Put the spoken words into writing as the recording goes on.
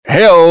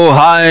Heyo,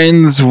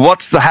 Hines.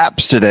 What's the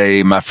haps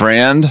today, my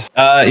friend?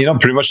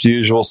 Pretty much the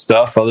usual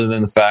stuff, other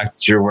than the fact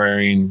that you're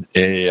wearing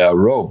a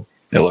robe,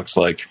 it looks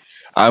like.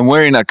 I'm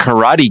wearing a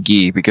karate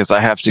gi because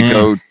I have to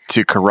go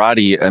to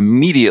karate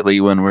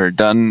immediately when we're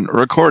done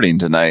recording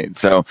tonight.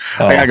 So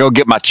I gotta go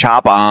get my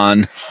chop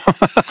on.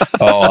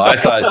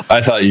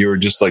 I thought you were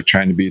just like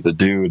trying to be the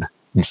dude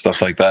and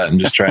stuff like that, and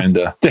just trying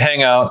to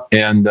hang out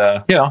and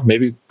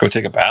maybe go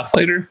take a bath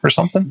later or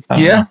something.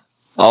 Yeah.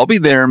 I'll be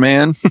there,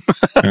 man.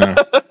 Yeah.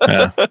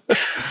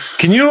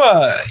 Can you,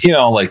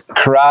 like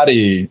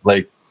karate,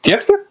 like, do you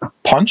have to get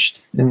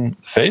punched in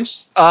the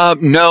face?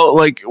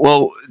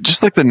 No,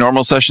 just like the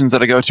normal sessions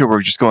that I go to,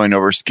 we're just going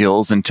over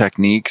skills and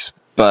techniques.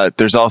 But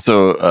there's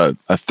also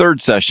a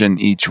third session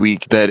each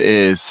week that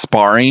is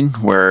sparring,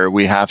 where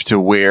we have to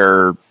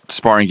wear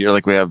sparring gear.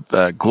 Like we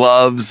have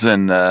gloves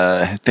and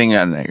a thing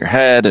on your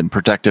head and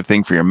protective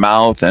thing for your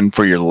mouth and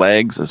for your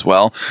legs as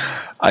well.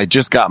 I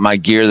just got my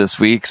gear this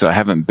week, so I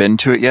haven't been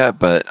to it yet,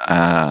 but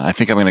I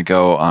think I'm going to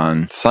go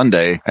on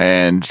Sunday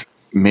and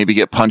maybe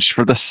get punched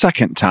for the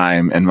second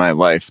time in my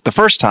life. The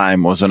first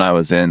time was when I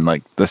was in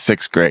like the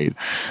 6th grade.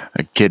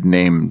 A kid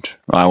named,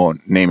 I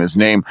won't name his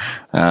name,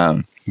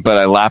 but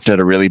I laughed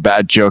at a really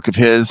bad joke of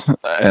his,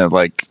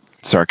 like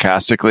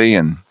sarcastically,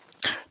 and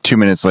 2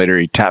 minutes later,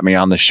 he tapped me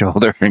on the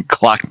shoulder and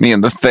clocked me in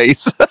the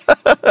face.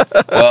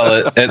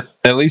 Well,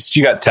 at least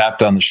you got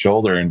tapped on the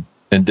shoulder and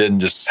didn't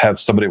just have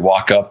somebody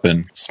walk up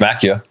and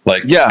smack you.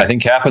 I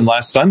think happened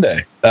last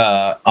Sunday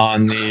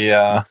on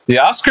the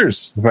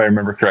Oscars, if I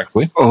remember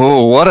correctly.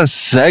 Oh, what a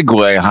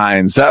segue,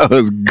 Hines. That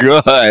was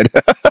good.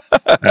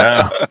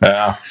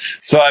 Yeah.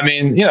 So, I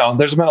mean,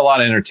 there's been a lot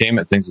of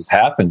entertainment things that's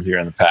happened here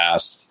in the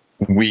past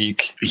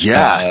week.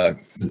 Yeah.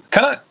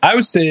 Kind of, I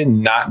would say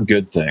not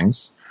good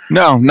things.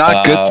 No,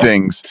 not good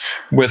things.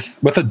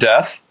 With a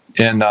death.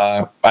 And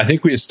I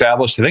think we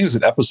established, I think it was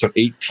in episode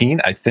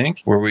 18,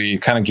 where we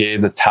kind of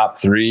gave the top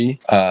 3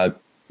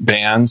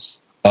 bands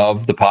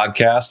of the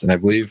podcast. And I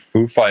believe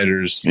Foo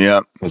Fighters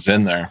was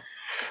in there.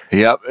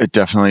 Yep, it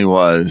definitely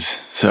was.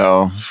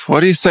 So what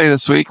do you say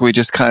this week? We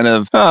just kind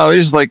of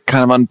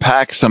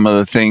unpack some of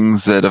the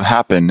things that have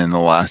happened in the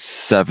last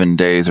 7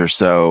 days or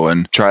so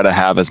and try to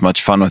have as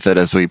much fun with it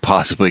as we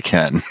possibly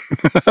can.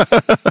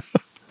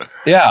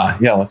 Yeah.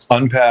 Let's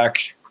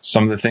unpack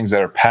some of the things that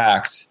are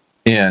packed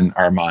in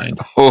our mind.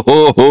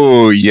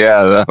 Oh,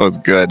 yeah, that was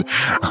good.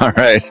 All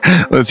right,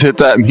 let's hit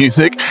that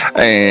music,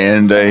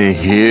 and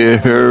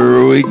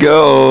here we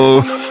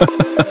go.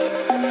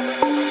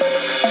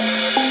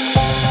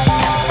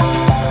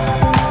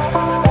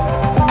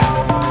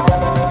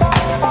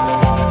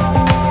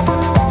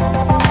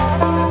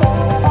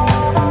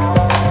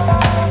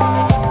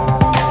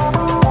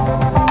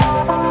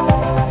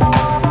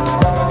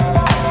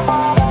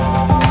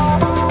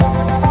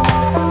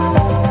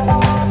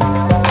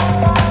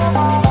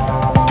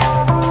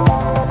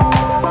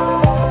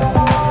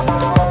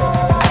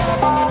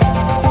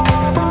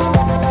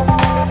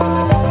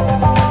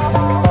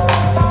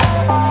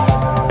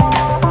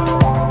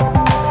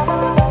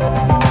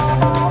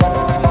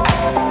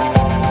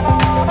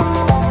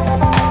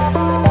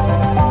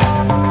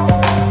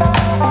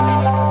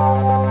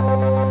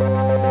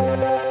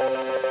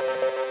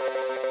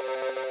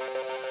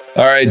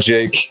 All right,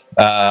 Jake.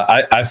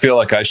 I feel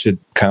like I should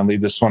kind of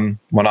lead this one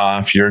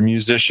off. You're a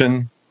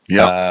musician.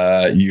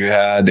 Yeah. You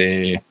had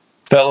a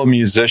fellow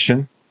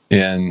musician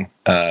in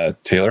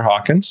Taylor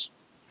Hawkins.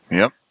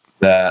 Yep.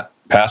 That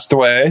passed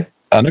away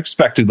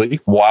unexpectedly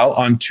while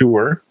on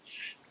tour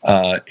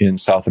in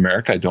South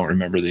America. I don't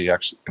remember the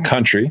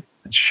country.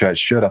 I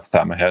should off the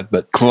top of my head,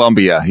 but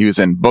Colombia. He was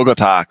in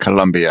Bogota,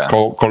 Colombia.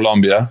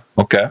 Colombia.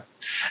 Okay.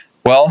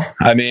 Well,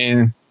 I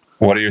mean,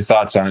 what are your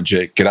thoughts on it,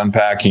 Jake? Get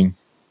unpacking.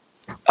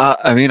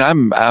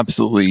 I'm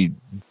absolutely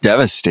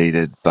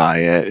devastated by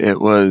it.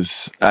 It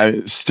was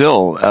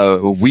still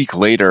a week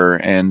later,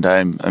 and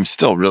I'm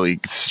still really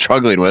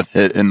struggling with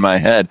it in my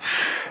head.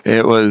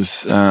 It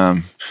was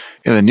the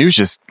news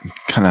just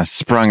kind of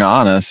sprung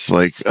on us.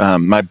 Like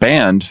my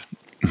band,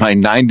 my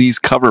 90s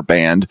cover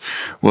band,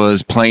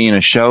 was playing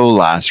a show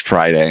last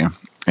Friday.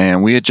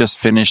 And we had just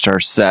finished our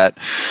set.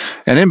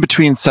 And in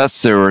between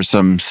sets, there were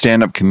some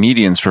stand-up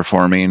comedians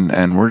performing.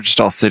 And we're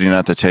just all sitting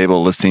at the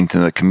table listening to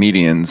the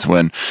comedians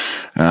when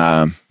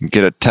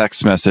get a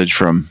text message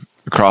from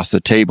across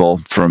the table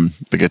from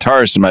the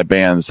guitarist in my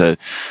band that said,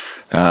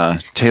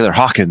 Taylor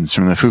Hawkins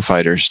from the Foo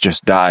Fighters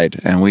just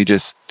died. And we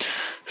just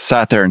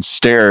sat there and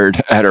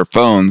stared at our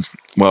phones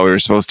while we were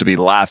supposed to be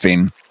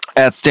laughing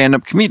at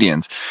stand-up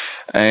comedians.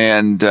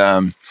 And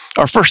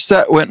our first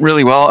set went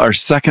really well. Our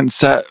second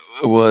set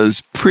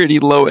was pretty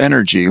low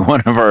energy.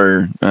 One of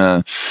our,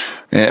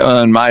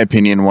 in my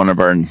opinion, one of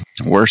our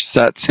worst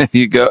sets.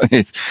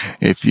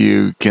 If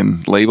you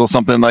can label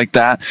something like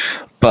that.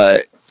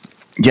 But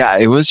yeah,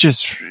 it was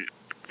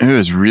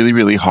really,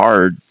 really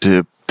hard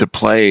to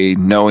play,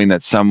 knowing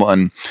that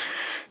someone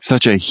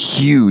such a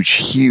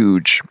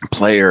huge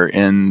player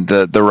in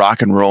the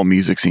rock and roll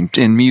music scene,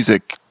 in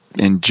music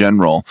in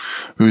general,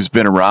 who's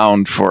been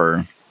around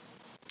for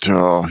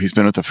he's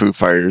been with the Foo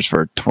Fighters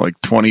for like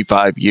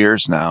 25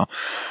 years now.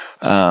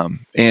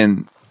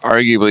 And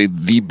arguably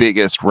the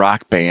biggest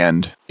rock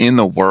band in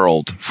the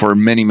world for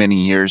many,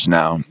 many years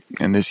now.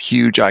 And this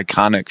huge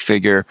iconic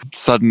figure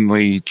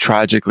suddenly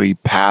tragically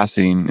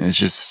passing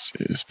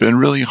it's been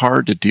really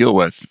hard to deal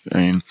with. I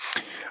mean,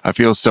 I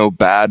feel so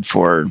bad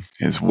for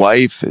his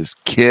wife, his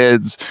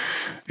kids,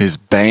 his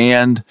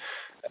band,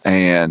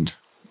 and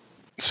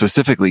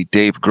specifically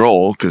Dave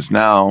Grohl, because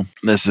now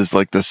this is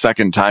like the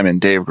second time in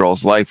Dave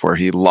Grohl's life where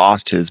he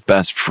lost his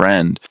best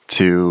friend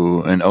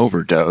to an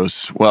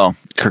overdose. Well,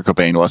 Kurt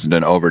Cobain wasn't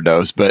an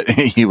overdose, but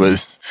he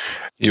was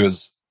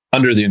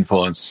under the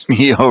influence.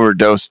 He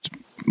overdosed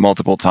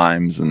multiple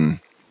times, and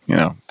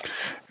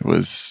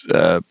was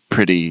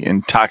pretty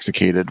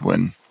intoxicated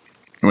when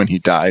he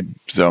died.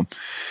 So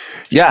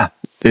yeah,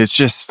 it's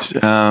just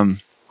been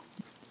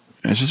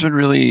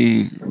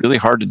really, really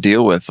hard to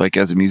deal with, like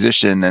as a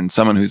musician and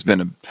someone who's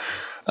been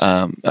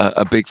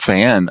a big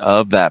fan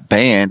of that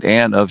band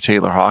and of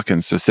Taylor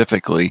Hawkins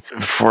specifically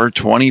for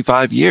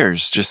 25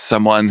 years. Just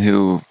someone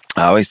who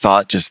I always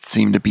thought just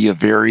seemed to be a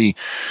very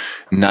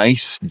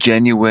nice,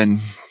 genuine,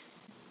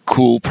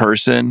 cool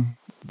person.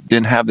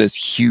 Didn't have this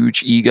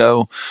huge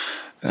ego,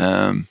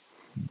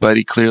 but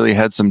he clearly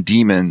had some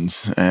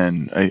demons.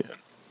 And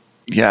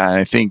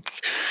I think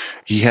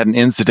he had an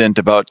incident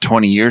about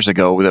 20 years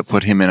ago that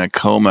put him in a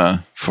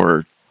coma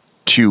for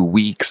 2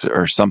 weeks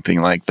or something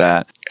like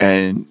that.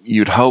 And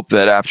you'd hope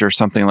that after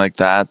something like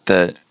that,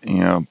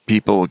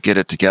 people will get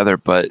it together,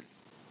 but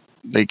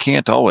they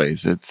can't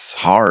always. It's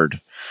hard.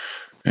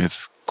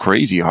 It's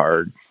crazy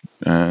hard.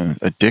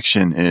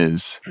 Addiction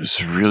is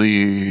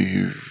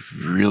really,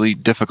 really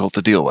difficult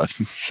to deal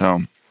with.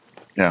 So,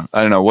 yeah,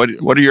 I don't know.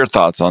 What are your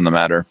thoughts on the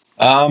matter?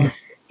 I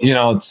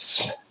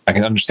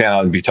can understand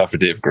how it'd be tough for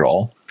Dave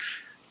Grohl.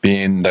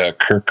 Being the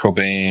Kurt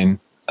Cobain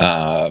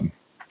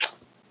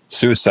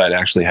suicide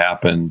actually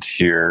happened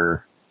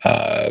here.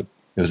 It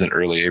was in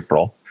early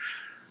April.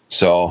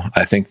 So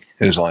I think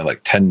it was only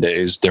like 10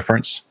 days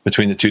difference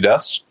between the two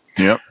deaths.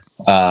 Yep.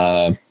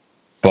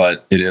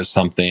 But it is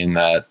something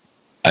that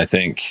I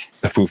think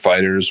the Foo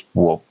Fighters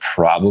will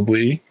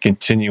probably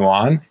continue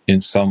on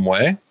in some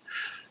way,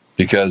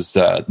 because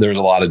there was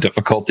a lot of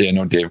difficulty I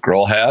know Dave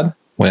Grohl had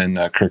when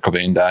Kurt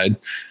Cobain died.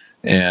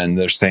 And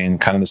they're saying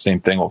kind of the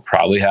same thing will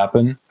probably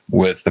happen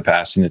with the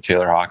passing of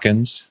Taylor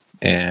Hawkins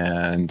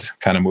and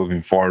kind of moving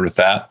forward with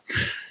that.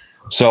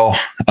 So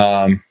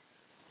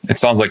it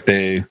sounds like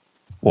they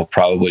will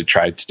probably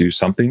try to do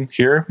something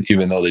here,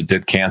 even though they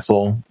did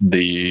cancel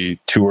the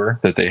tour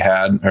that they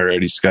had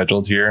already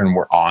scheduled here and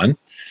were on.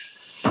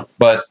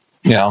 But,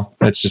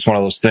 it's just one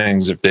of those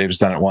things. If Dave's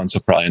done it once,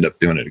 he'll probably end up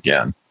doing it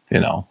again,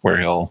 where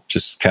he'll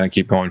just kind of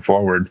keep going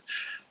forward.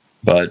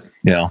 But,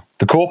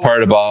 the cool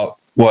part about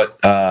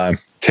what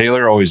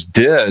Taylor always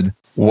did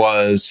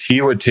was he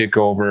would take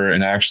over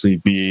and actually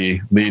be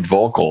lead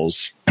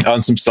vocals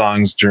on some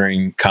songs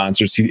during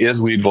concerts. He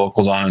is lead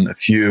vocals on a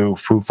few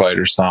Foo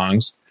Fighters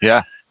songs.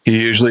 Yeah.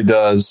 He usually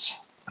does,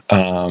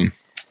 for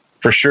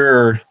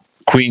sure,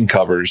 Queen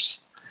covers.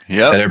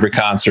 Yep. At every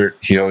concert.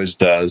 He always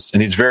does.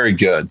 And he's very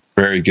good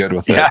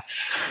with it.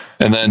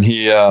 And then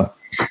he'll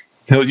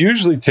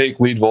usually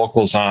take lead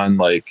vocals on,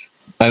 like,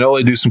 I know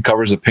they do some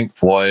covers of Pink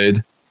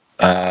Floyd.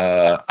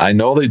 I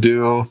know they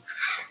do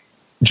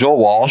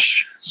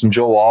some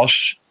Joe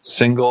Walsh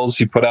singles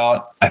he put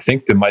out. I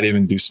think they might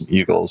even do some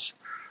Eagles,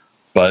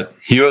 but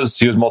he was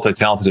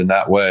multi-talented in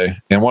that way.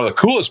 And one of the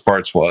coolest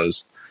parts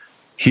was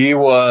he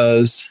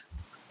was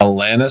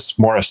Alanis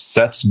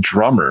Morissette's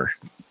drummer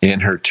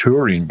in her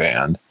touring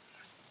band.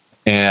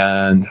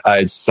 And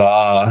I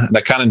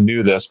kind of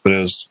knew this, but it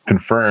was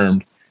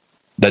confirmed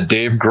that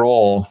Dave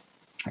Grohl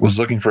was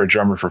looking for a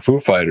drummer for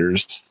Foo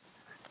Fighters.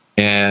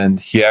 And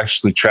he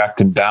actually tracked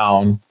him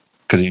down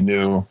because he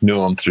knew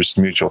him through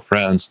some mutual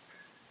friends.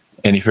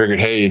 And he figured,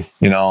 hey,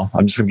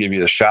 I'm just going to give you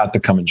the shot to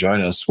come and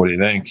join us. What do you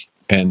think?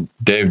 And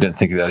Dave didn't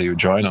think that he would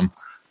join him.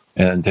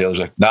 And Taylor's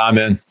like, nah, I'm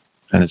in.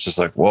 And it's just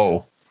like,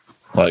 whoa,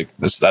 like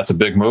that's a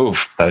big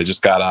move that I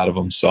just got out of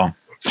him. So,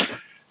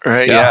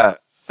 right. Yeah.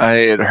 I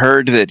had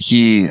heard that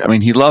he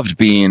loved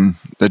being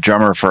the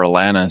drummer for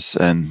Alanis,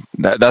 and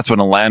that's when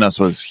Alanis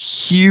was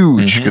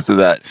huge because of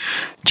that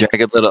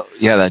Jagged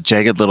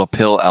Little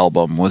Pill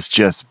album was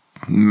just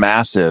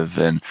massive.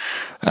 And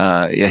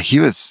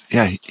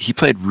he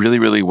played really,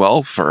 really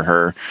well for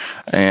her.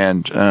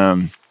 And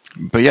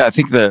but yeah, I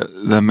think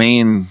the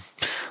main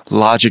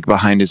logic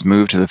behind his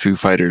move to the Foo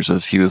Fighters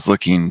was he was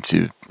looking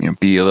to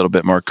be a little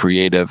bit more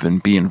creative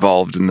and be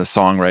involved in the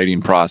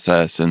songwriting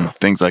process and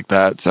things like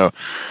that. So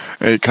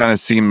it kind of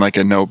seemed like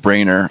a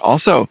no-brainer.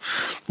 Also,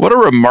 what a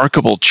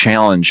remarkable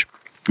challenge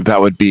that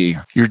would be.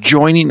 You're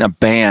joining a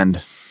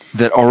band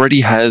that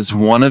already has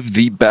one of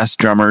the best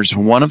drummers,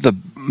 one of the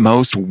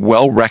most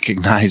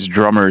well-recognized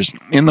drummers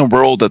in the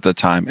world at the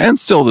time, and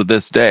still to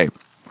this day.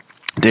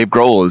 Dave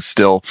Grohl is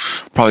still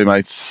probably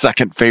my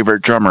second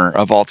favorite drummer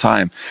of all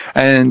time.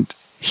 And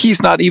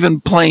he's not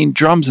even playing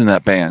drums in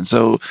that band.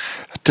 So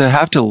to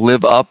have to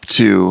live up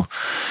to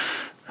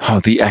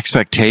the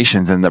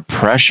expectations and the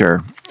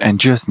pressure and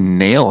just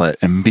nail it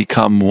and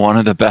become one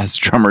of the best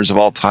drummers of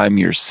all time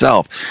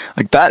yourself.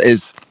 Like, that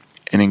is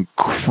an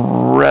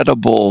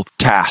incredible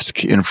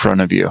task in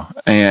front of you.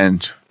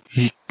 And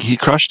he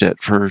crushed it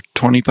for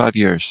 25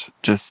 years.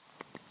 It's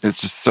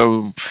just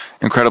so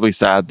incredibly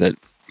sad that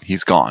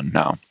he's gone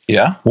now.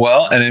 Yeah.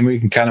 Well, and then we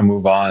can kind of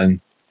move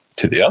on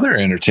to the other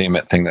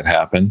entertainment thing that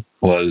happened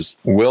was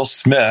Will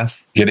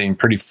Smith getting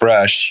pretty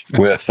fresh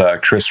with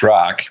Chris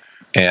Rock.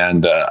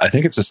 And I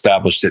think it's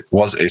established it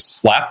was a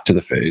slap to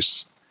the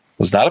face. It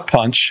was not a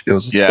punch. It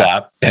was a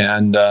slap.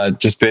 And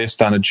just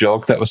based on a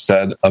joke that was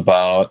said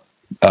about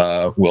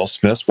Will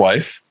Smith's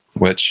wife,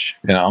 which,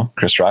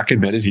 Chris Rock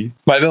admitted he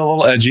might have been a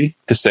little edgy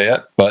to say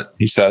it, but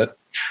he said it.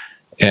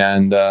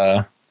 And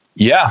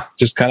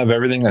just kind of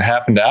everything that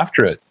happened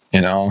after it.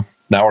 Now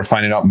we're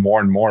finding out more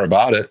and more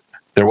about it.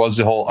 There was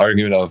the whole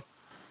argument of,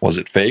 was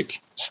it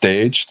fake,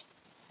 staged,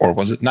 or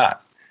was it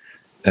not?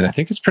 And I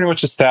think it's pretty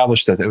much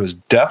established that it was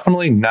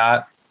definitely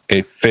not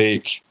a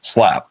fake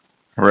slap.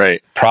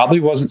 Right. Probably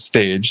wasn't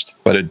staged,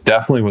 but it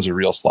definitely was a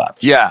real slap.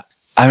 Yeah.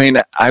 I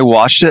mean, I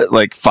watched it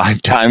like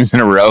 5 times in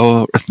a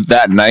row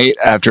that night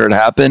after it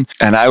happened.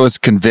 And I was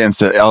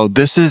convinced that,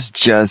 this is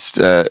just,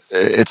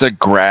 it's a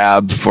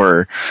grab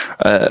for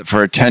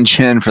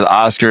attention for the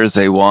Oscars.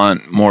 They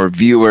want more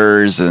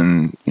viewers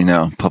and,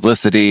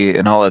 publicity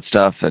and all that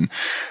stuff. And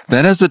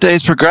then as the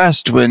days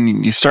progressed,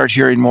 when you start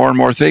hearing more and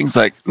more things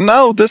like,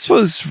 no, this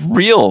was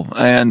real.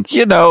 And,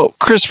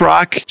 Chris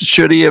Rock,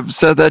 should he have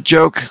said that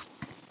joke?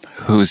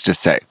 Who's to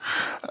say?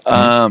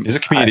 He's a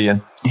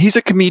comedian. He's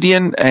a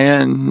comedian,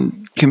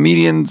 and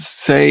comedians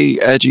say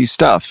edgy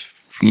stuff.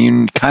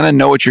 You kind of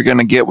know what you're going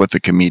to get with a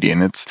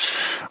comedian. It's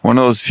one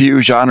of those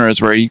few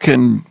genres where you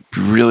can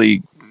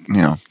really,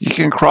 you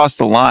can cross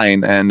the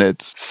line and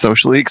it's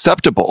socially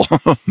acceptable,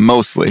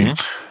 mostly.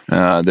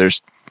 Mm-hmm.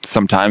 There's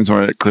some times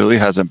when it clearly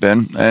hasn't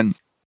been. And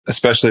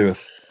especially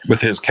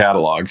with his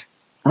catalog.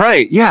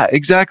 Right. Yeah,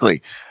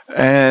 exactly.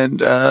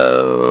 And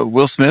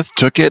Will Smith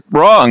took it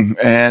wrong.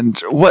 And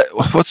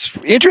what's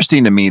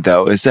interesting to me,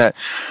 though, is that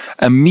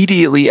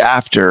immediately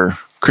after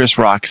Chris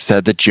Rock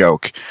said the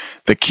joke,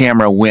 the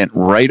camera went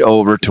right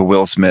over to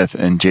Will Smith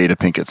and Jada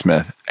Pinkett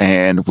Smith.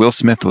 And Will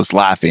Smith was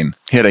laughing.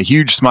 He had a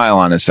huge smile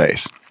on his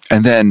face.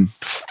 And then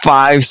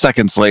 5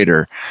 seconds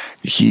later,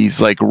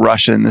 he's like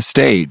rushing the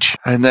stage.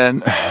 And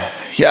then,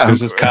 it was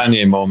his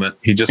Kanye moment.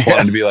 He just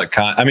wanted to be like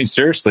Kanye. I mean,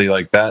 seriously,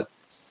 like that.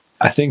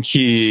 I think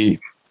you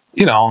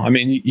kind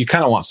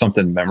of want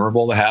something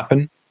memorable to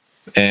happen.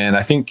 And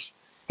I think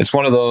it's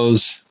one of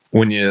those,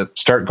 when you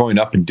start going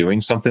up and doing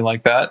something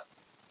like that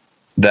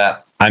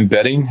I'm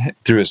betting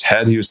through his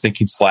head, he was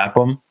thinking slap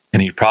him.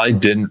 And he probably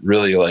didn't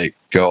really like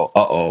go,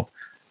 uh-oh,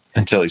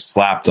 until he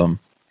slapped him.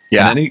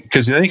 Yeah.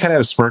 Because then he kind of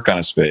had a smirk on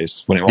his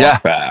face when he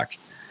walked back.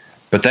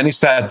 But then he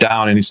sat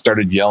down and he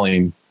started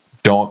yelling,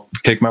 "Don't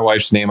take my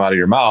wife's name out of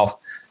your mouth."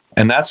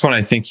 And that's when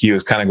I think he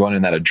was kind of going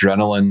in that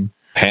adrenaline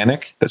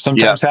panic that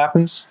sometimes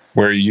happens,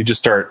 where you just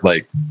start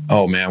like,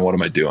 oh man, what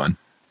am I doing?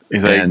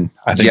 And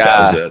I think that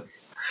was it.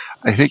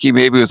 I think he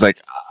maybe was like,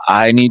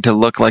 I need to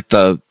look like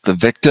the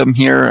victim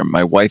here.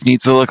 My wife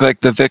needs to look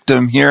like the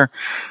victim here.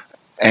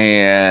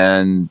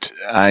 And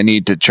I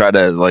need to try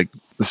to like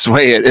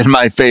sway it in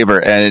my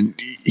favor. And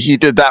he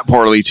did that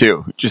poorly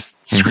too. Just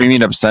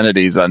screaming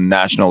obscenities on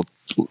national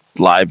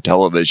live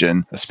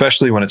television.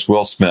 Especially when it's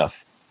Will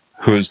Smith,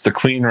 who's the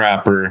clean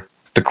rapper,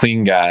 the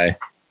clean guy.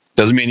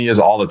 Doesn't mean he is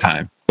all the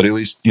time, but at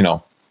least,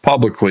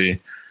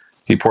 publicly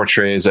he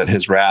portrays that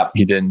his rap,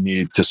 he didn't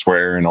need to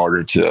swear in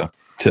order to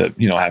have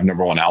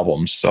 #1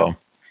 albums. So,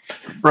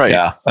 right.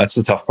 Yeah, that's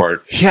the tough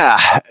part.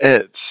 Yeah,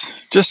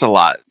 it's just a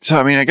lot. So,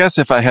 I mean, I guess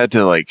if I had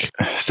to like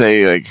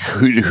say like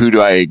who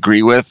do I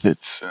agree with,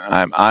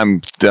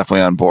 I'm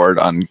definitely on board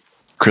on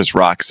Chris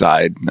Rock's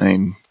side. I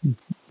mean,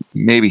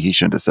 maybe he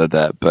shouldn't have said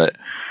that, but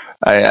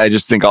I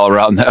just think all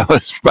around that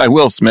was by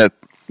Will Smith.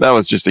 That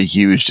was just a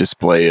huge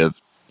display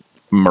of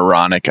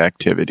moronic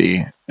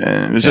activity,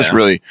 and it was just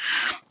really,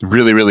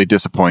 really, really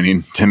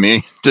disappointing to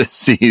me to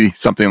see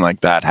something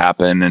like that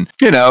happen. And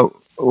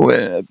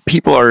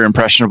people are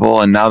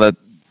impressionable, and now that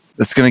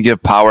it's going to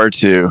give power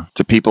to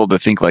people to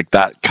think like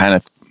that kind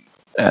of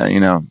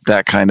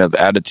that kind of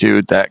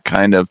attitude, that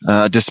kind of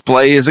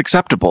display is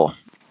acceptable.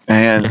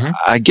 And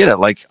I get it.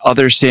 Like,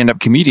 other stand-up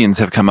comedians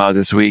have come out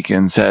this week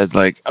and said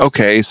like,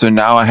 okay, so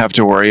now I have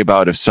to worry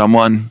about if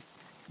someone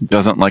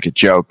doesn't like a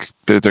joke,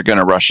 they're going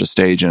to rush the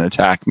stage and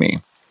attack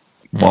me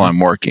while I'm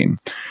working.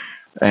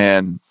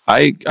 And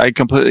I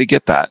completely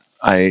get that.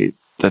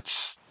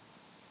 That's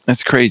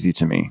crazy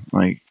to me.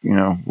 Like,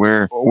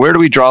 where do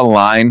we draw the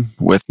line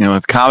with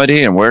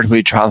comedy, and where do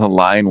we draw the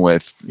line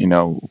with,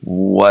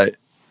 what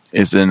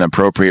is an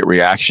appropriate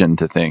reaction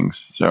to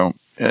things? So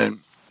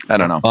I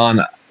don't know.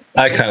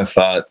 I kind of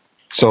thought,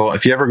 so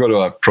if you ever go to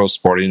a pro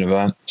sporting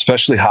event,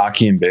 especially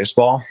hockey and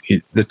baseball,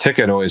 the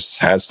ticket always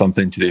has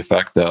something to the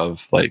effect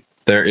of like,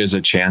 there is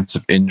a chance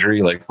of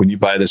injury. Like, when you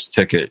buy this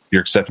ticket,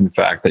 you're accepting the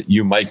fact that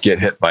you might get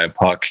hit by a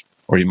puck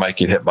or you might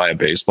get hit by a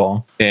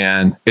baseball.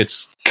 And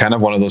it's kind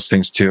of one of those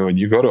things too. When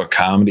you go to a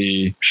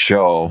comedy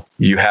show,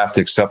 you have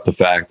to accept the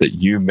fact that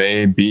you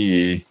may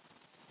be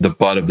the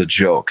butt of the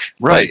joke.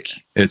 Right. Like,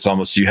 it's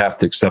almost, you have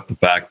to accept the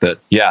fact that,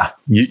 yeah,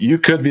 you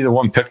could be the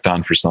one picked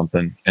on for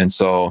something. And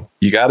so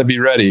you got to be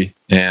ready.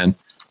 And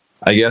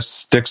I guess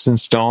sticks and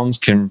stones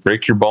can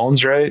break your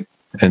bones, right?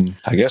 And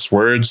I guess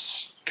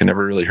words can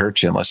never really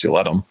hurt you unless you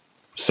let them.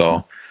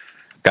 So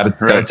got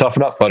to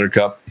toughen up,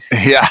 Buttercup.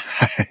 Yeah.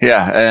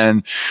 Yeah.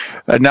 And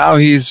now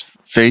he's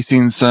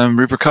facing some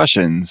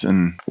repercussions.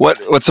 And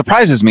what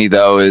surprises me,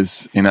 though,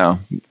 is,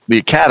 the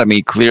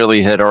Academy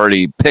clearly had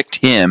already picked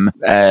him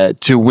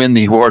to win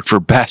the award for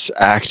Best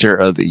Actor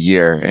of the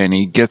Year. And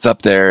he gets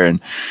up there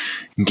and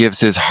gives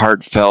his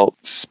heartfelt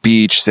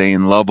speech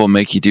saying love will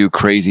make you do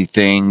crazy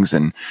things,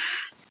 and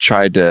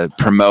tried to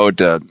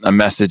promote a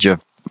message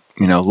of,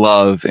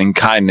 love and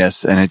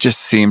kindness. And it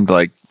just seemed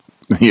like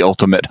the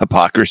ultimate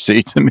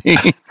hypocrisy to me.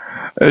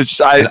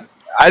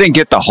 I didn't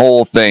get the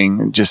whole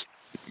thing. Just,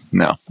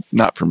 no,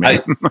 not for me.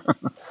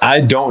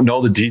 I don't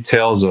know the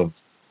details of,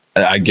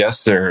 I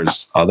guess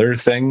there's other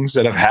things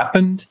that have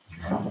happened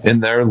in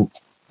their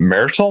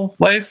marital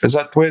life. Is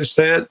that the way to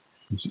say it?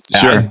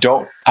 Sure.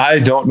 I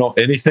don't know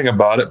anything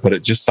about it, but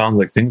it just sounds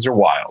like things are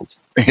wild.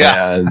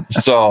 Yeah. And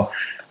so,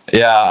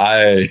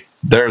 yeah,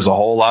 there's a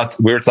whole lot.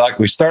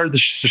 We started the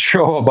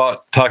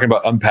show talking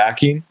about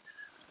unpacking.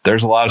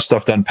 There's a lot of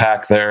stuff to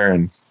unpack there,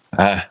 and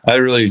I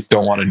really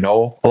don't want to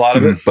know a lot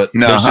of it, but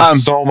there's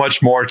just so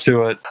much more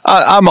to it.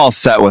 I'm all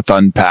set with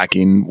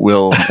unpacking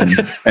Will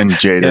and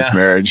Jada's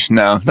marriage.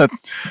 No,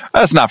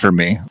 that's not for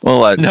me. We'll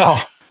let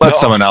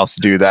someone else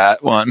do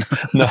that one.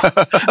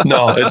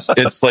 No,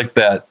 it's like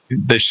that.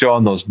 They show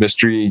on those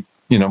mystery,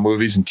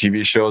 movies and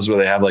TV shows where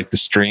they have like the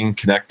string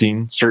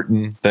connecting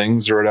certain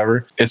things or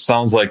whatever. It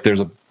sounds like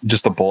there's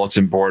just a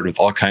bulletin board with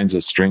all kinds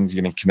of strings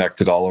getting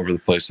connected all over the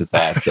place with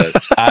that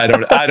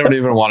I don't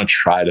even want to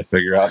try to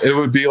figure out. It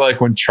would be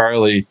like when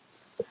Charlie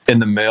in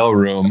the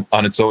mailroom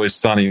on It's Always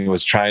Sunny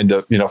was trying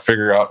to,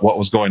 figure out what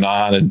was going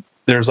on, and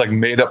there's like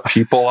made up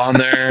people on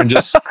there, and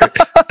just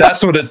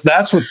that's what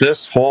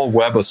this whole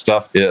web of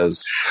stuff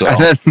is. So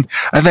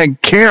and then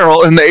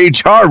Carol in the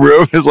HR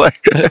room is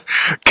like,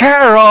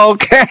 Carol.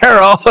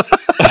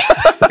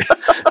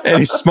 And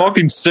he's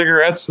smoking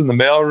cigarettes in the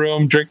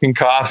mailroom, drinking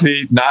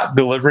coffee, not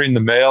delivering the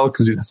mail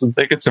because he doesn't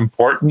think it's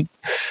important.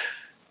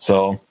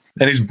 So,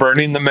 and he's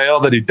burning the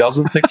mail that he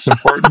doesn't think is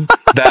important.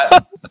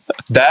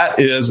 That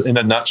is, in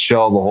a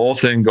nutshell, the whole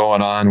thing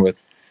going on with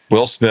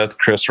Will Smith,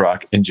 Chris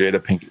Rock, and Jada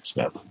Pinkett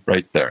Smith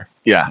right there.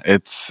 Yeah,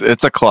 it's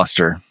a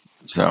cluster.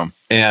 So,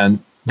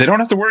 and they don't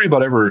have to worry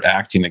about ever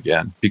acting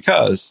again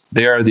because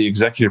they are the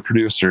executive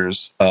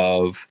producers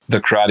of the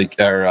Cobra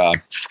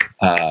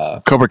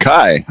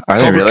Kai.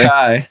 Are they really? Cobra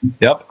Kai,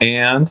 yep.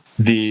 And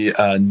the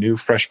new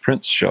Fresh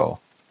Prince show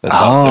that's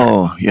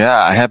out there.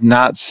 Yeah. I have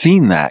not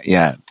seen that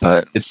yet,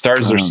 but it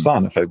stars their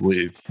son, if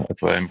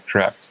I'm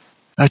correct.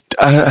 A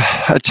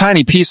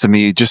tiny piece of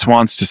me just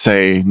wants to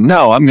say,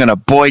 no, I'm going to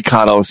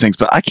boycott all those things,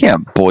 but I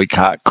can't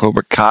boycott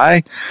Cobra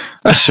Kai.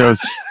 That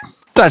show's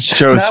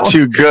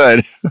too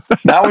good.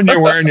 Not when you're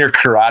wearing your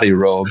karate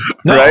robe.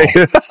 No, right?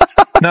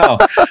 No.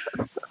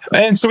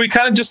 And so we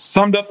kind of just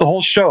summed up the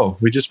whole show.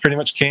 We just pretty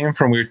much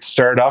we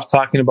started off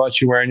talking about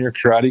you wearing your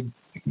karate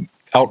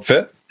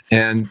outfit,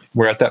 and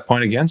we're at that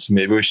point again. So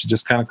maybe we should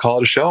just kind of call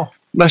it a show.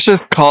 Let's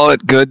just call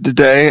it good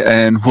today,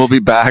 and we'll be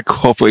back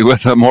hopefully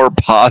with a more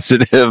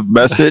positive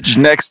message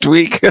next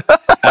week.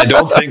 I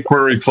don't think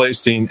we're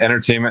replacing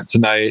Entertainment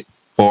Tonight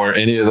or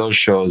any of those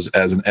shows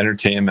as an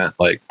entertainment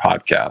like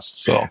podcast.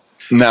 So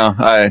no,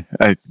 I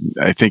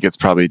think it's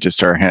probably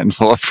just our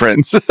handful of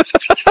friends.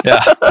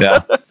 Yeah.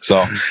 So,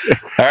 all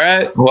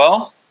right.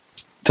 Well,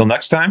 till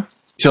next time.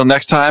 Till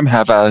next time,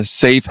 have a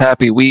safe,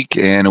 happy week,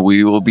 and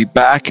we will be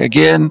back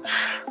again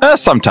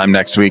sometime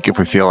next week if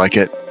we feel like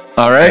it.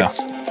 All right. Yeah.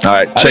 All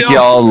right. Check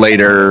y'all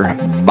later.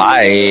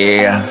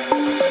 Bye.